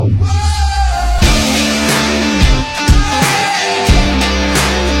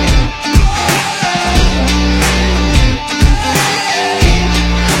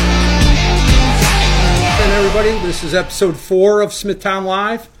is episode 4 of Smithtown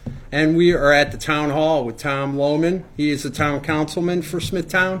Live, and we are at the town hall with Tom Lohman. He is the town councilman for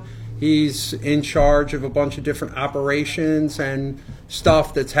Smithtown. He's in charge of a bunch of different operations and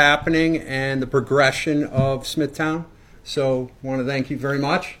stuff that's happening and the progression of Smithtown. So I want to thank you very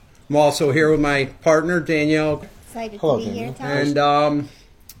much. I'm also here with my partner, Danielle. Excited Hello, to be here, Danielle. Tom. And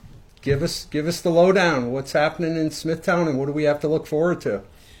give us the lowdown. What's happening in Smithtown and what do we have to look forward to?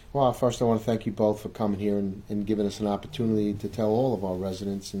 Well, first I want to thank you both for coming here and giving us an opportunity to tell all of our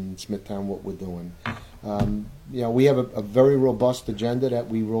residents in Smithtown what we're doing. We have a very robust agenda that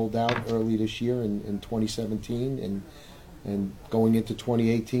we rolled out early this year in 2017 and going into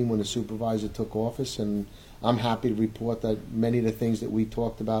 2018 when the supervisor took office. And I'm happy to report that many of the things that we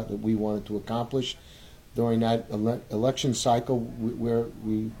talked about that we wanted to accomplish during that election cycle, where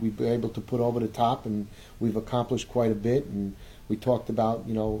we were able to put over the top, and we've accomplished quite a bit. And we talked about,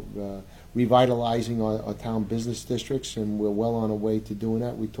 revitalizing our town business districts, and we're well on our way to doing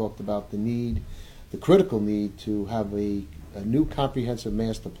that. We talked about the critical need to have a new comprehensive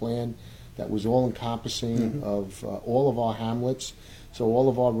master plan that was all-encompassing of all of our hamlets, so all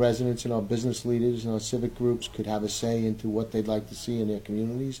of our residents and our business leaders and our civic groups could have a say into what they'd like to see in their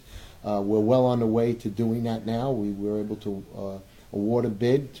communities. We're well on the way to doing that now. We were able to award a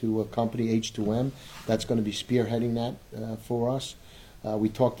bid to a company, H2M, that's going to be spearheading that for us. We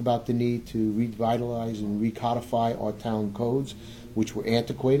talked about the need to revitalize and recodify our town codes, which were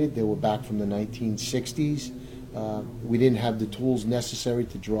antiquated. They were back from the 1960s. We didn't have the tools necessary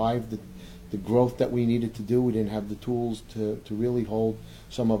to drive the growth that we needed to do. We didn't have the tools to really hold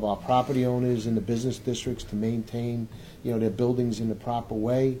some of our property owners in the business districts to maintain their buildings in the proper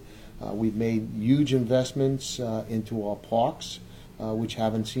way. We've made huge investments into our parks, which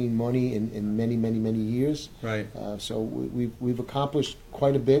haven't seen money in many, many, many years. Right. So we've accomplished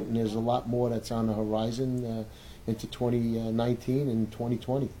quite a bit, and there's a lot more that's on the horizon into 2019 and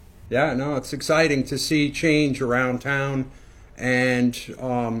 2020. Yeah, no, it's exciting to see change around town. And,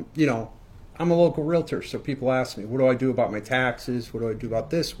 I'm a local realtor, so people ask me, what do I do about my taxes? What do I do about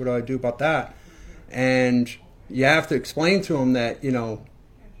this? What do I do about that? And you have to explain to them that,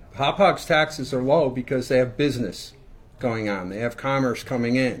 Hauppauge's taxes are low because they have business going on. They have commerce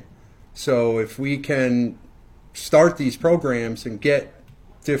coming in. So if we can start these programs and get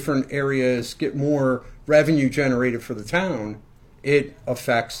different areas, get more revenue generated for the town, it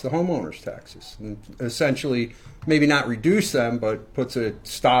affects the homeowners' taxes. And essentially, maybe not reduce them, but puts a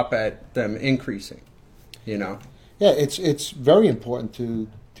stop at them increasing, Yeah, it's very important to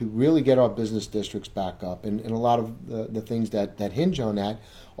really get our business districts back up. And a lot of the things that hinge on that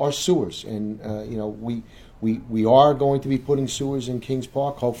are sewers. And, we are going to be putting sewers in Kings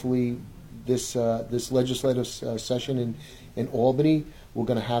Park. Hopefully this legislative session in Albany, we're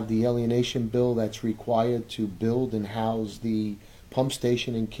going to have the alienation bill that's required to build and house the pump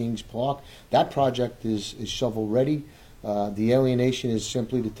station in Kings Park. That project is shovel ready. The alienation is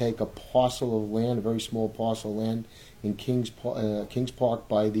simply to take a parcel of land, a very small parcel of land in Kings Park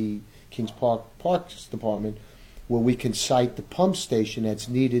by the Kings Park Parks Department, where we can site the pump station that's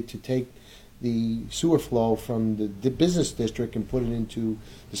needed to take the sewer flow from the business district and put it into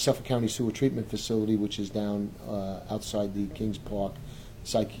the Suffolk County Sewer Treatment Facility, which is down outside the Kings Park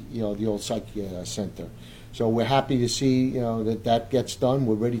the old psych center. So we're happy to see that gets done.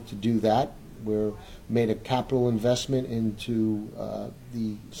 We're ready to do that. We're made a capital investment into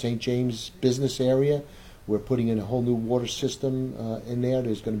the St. James business area. We're putting in a whole new water system in there.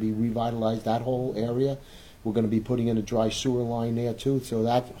 There's going to be revitalized that whole area. We're going to be putting in a dry sewer line there too. So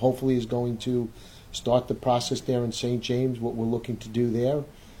that hopefully is going to start the process there in St. James, what we're looking to do there.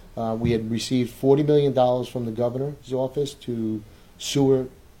 We had received $40 million from the governor's office to sewer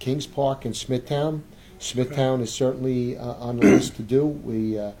Kings Park and Smithtown. Smithtown is certainly on the list to do.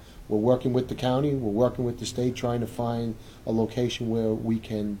 We're working with the county. We're working with the state, trying to find a location where we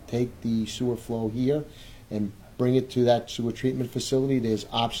can take the sewer flow here and bring it to that sewer treatment facility. There's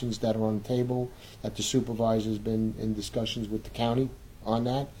options that are on the table that the supervisor's been in discussions with the county on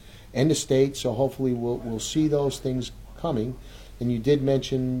that and the state. So hopefully we'll see those things coming. And you did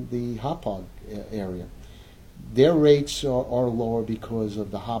mention the Hauppauge area. Their rates are lower because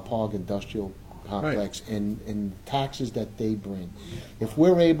of the Hauppauge industrial complex, right, and taxes that they bring. If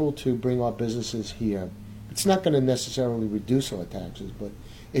we're able to bring our businesses here, it's not going to necessarily reduce our taxes, but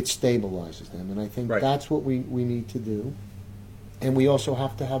it stabilizes them. And I think that's what we need to do. And we also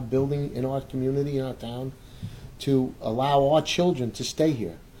have to have building in our community, in our town, to allow our children to stay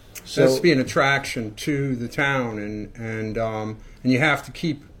here. So it has to be an attraction to the town, and you have to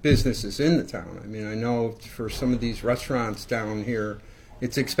keep businesses in the town. I mean, I know for some of these restaurants down here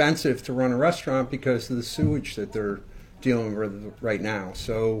it's expensive to run a restaurant because of the sewage that they're dealing with right now.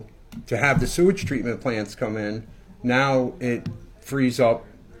 So to have the sewage treatment plants come in, now it frees up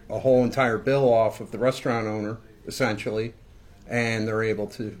a whole entire bill off of the restaurant owner, essentially, and they're able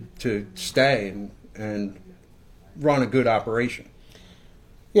to stay and run a good operation.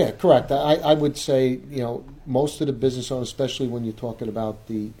 Yeah, correct. I would say, most of the business owners, especially when you're talking about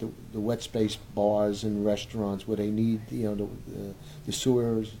the wet space bars and restaurants where they need, the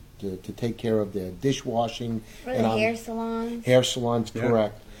sewers to take care of their dishwashing. Or the hair salons. Hair salons, Yeah.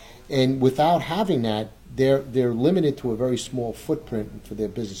 correct. And without having that, they're limited to a very small footprint for their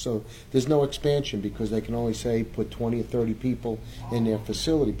business. So there's no expansion because they can only, say, put 20 or 30 people in their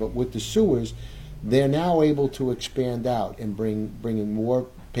facility. But with the sewers, they're now able to expand out and bring in more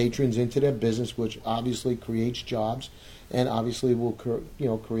patrons into their business, which obviously creates jobs, and obviously will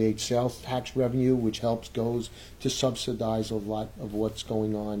create sales tax revenue, which goes to subsidize a lot of what's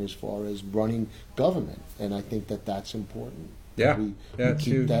going on as far as running government. And I think that's important. Yeah, we it's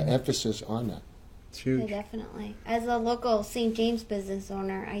keep huge. that emphasis on that. It's Yeah, huge. definitely. As a local St. James business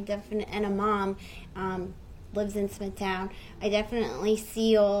owner, and a mom, lives in Smithtown, I definitely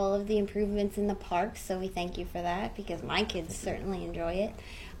see all of the improvements in the parks, so we thank you for that because my kids certainly enjoy it.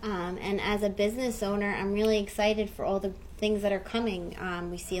 And as a business owner, I'm really excited for all the things that are coming.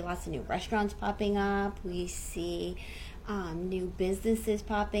 We see lots of new restaurants popping up. We see new businesses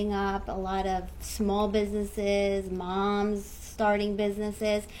popping up, a lot of small businesses, moms starting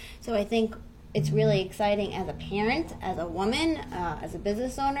businesses. So I think it's really exciting as a parent, as a woman, as a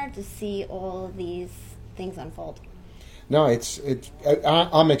business owner to see all of these things unfold. No,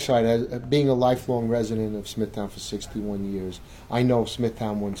 I'm excited. Being a lifelong resident of Smithtown for 61 years, I know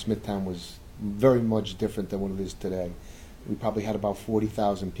Smithtown when Smithtown was very much different than what it is today. We probably had about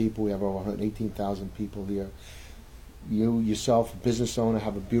 40,000 people. We have over 118,000 people here. You yourself, a business owner,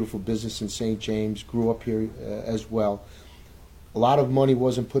 have a beautiful business in St. James, grew up here as well. A lot of money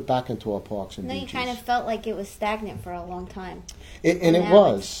wasn't put back into our parks and And then you beaches. kind of felt like it was stagnant for a long time. And it now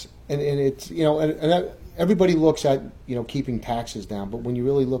was, and it's everybody looks at keeping taxes down, but when you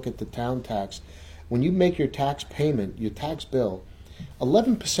really look at the town tax, when you make your tax payment, your tax bill,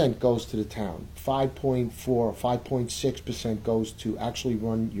 11% goes to the town, 5.4 or 5.6% goes to actually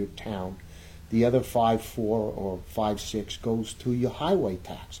run your town. The other 5.4 or 5.6 goes to your highway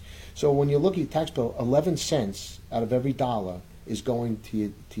tax. So when you look at your tax bill, 11 cents out of every dollar is going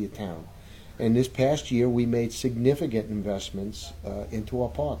to your town. And this past year, we made significant investments into our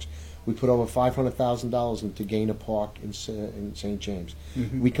parks. We put over $500,000 into Gaynor Park in St. James.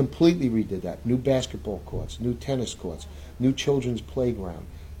 Mm-hmm. We completely redid that. New basketball courts, new tennis courts, new children's playground,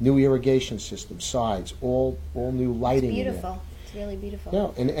 new irrigation system, sides, all new lighting. It's in there. beautiful. It's really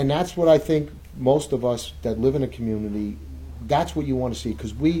beautiful. Yeah, and that's what I think most of us that live in a community, that's what you want to see,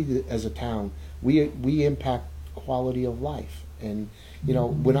 because we, as a town, we impact quality of life. And,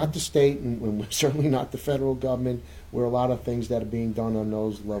 we're not the state, and we're certainly not the federal government, where a lot of things that are being done on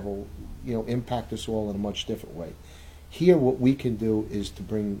those level, impact us all in a much different way. Here, what we can do is to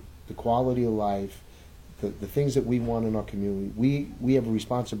bring the quality of life, the things that we want in our community. We have a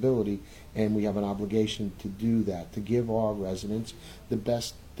responsibility, and we have an obligation to do that, to give our residents the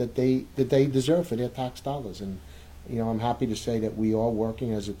best that they deserve for their tax dollars. And I'm happy to say that we are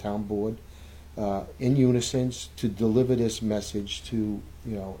working as a town board in unison to deliver this message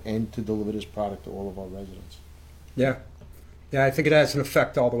and to deliver this product to all of our residents. Yeah. Yeah, I think it has an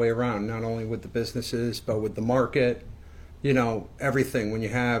effect all the way around, not only with the businesses, but with the market, everything. When you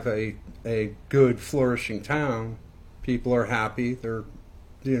have a good, flourishing town, people are happy. They're,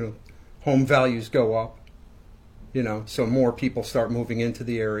 home values go up, so more people start moving into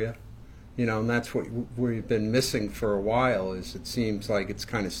the area, and that's what we've been missing for a while. Is it seems like it's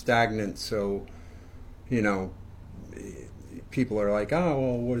kind of stagnant. So, people are like, oh,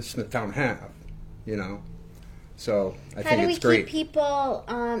 well, what does Smithtown have? So I think it's great. How do we keep people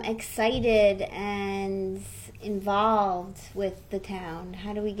excited and involved with the town?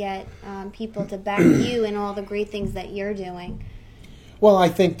 How do we get people to back you and all the great things that you're doing? Well, I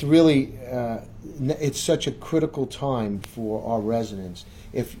think really it's such a critical time for our residents.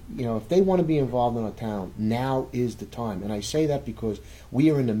 If they want to be involved in our town, now is the time. And I say that because we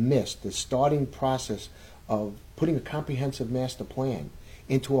are in the starting process of putting a comprehensive master plan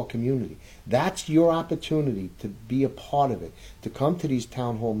into our community. That's your opportunity to be a part of it, to come to these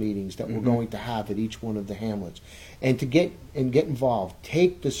town hall meetings that we're going to have at each one of the hamlets, and to get involved.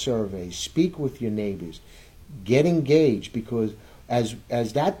 Take the surveys, speak with your neighbors, get engaged, because as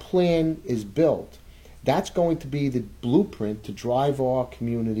that plan is built, that's going to be the blueprint to drive our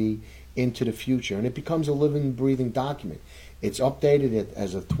community into the future, and it becomes a living, breathing document. It's updated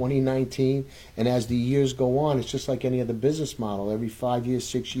as of 2019, and as the years go on, it's just like any other business model. Every 5 years,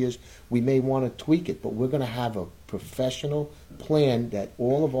 6 years, we may want to tweak it, but we're going to have a professional plan that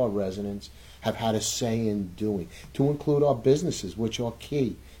all of our residents have had a say in doing, to include our businesses, which are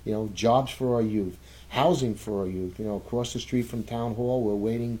key. Jobs for our youth, housing for our youth. Across the street from Town Hall, we're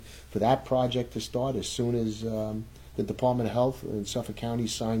waiting for that project to start as soon as the Department of Health in Suffolk County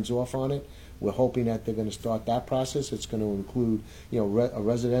signs off on it. We're hoping that they're going to start that process. It's going to include, a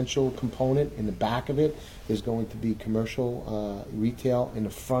residential component in the back of it. There's going to be commercial retail in the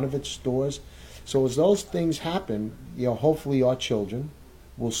front of its stores. So as those things happen, hopefully our children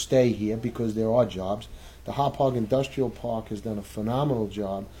will stay here because there are jobs. The Hop Hog Industrial Park has done a phenomenal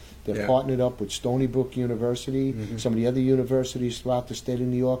job. They're partnered up with Stony Brook University, some of the other universities throughout the state of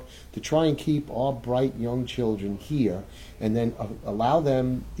New York, to try and keep our bright young children here, and then allow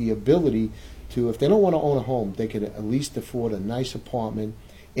them the ability to, if they don't want to own a home, they could at least afford a nice apartment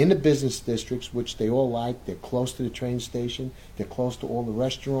in the business districts, which they all like. They're close to the train station. They're close to all the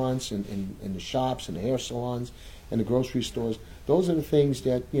restaurants and the shops and the hair salons and the grocery stores. Those are the things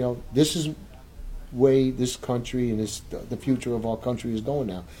that, this is way this country and the future of our country is going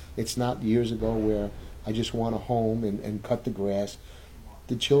now. It's not years ago where I just want a home and cut the grass.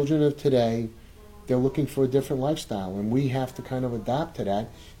 The children of today, they're looking for a different lifestyle, and we have to kind of adapt to that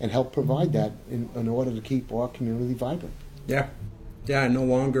and help provide that in order to keep our community vibrant. Yeah. No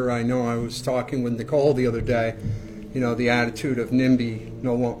longer. I know I was talking with Nicole the other day. The attitude of NIMBY,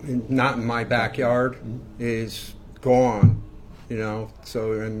 not in my backyard, is gone.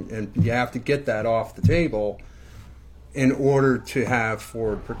 So and you have to get that off the table in order to have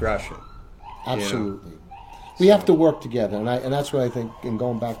forward progression. Absolutely. We have to work together, and that's what I think, and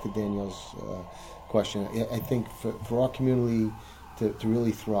going back to Danielle's question, I think for our community to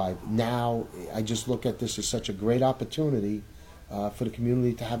really thrive, now I just look at this as such a great opportunity for the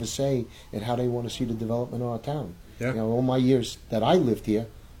community to have a say in how they want to see the development of our town. Yeah. All my years that I lived here,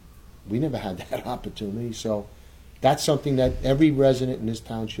 we never had that opportunity, so that's something that every resident in this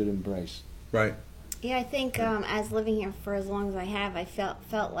town should embrace. Right. Yeah, I think as living here for as long as I have, I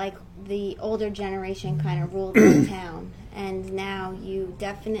felt like the older generation kind of ruled the town, and now you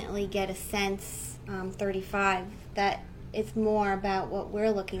definitely get a sense, 35, that it's more about what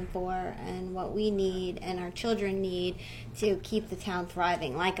we're looking for and what we need and our children need to keep the town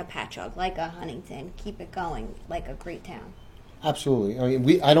thriving, like a Patchogue, like a Huntington, keep it going like a great town. Absolutely. I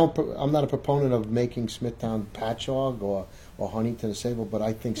mean, I'm not a proponent of making Smithtown Patchogue or Huntington a Sable, but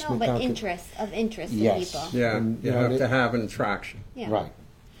I think Smithtown. No, but interest to yes. people. Yeah, And, you have to have an attraction. Yeah. Right.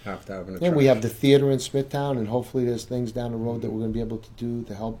 Have to have an attraction. And we have the theater in Smithtown, and hopefully there's things down the road that we're going to be able to do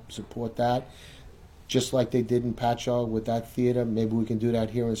to help support that. Just like they did in Patchogue with that theater, maybe we can do that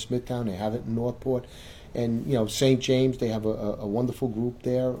here in Smithtown. They have it in Northport. And, St. James, they have a wonderful group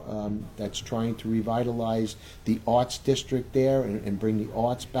there that's trying to revitalize the arts district there and bring the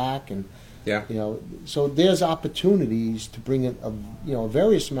arts back. And, Yeah. so there's opportunities to bring a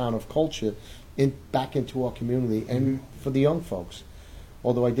various amount of culture back into our community and for the young folks.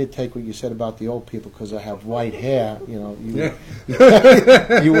 Although I did take what you said about the old people because I have white hair, you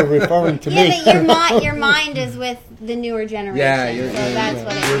were referring to me. Yeah, but your mind is with the newer generation. Yeah, so that's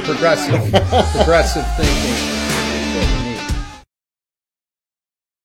what it you're is. progressive thinking.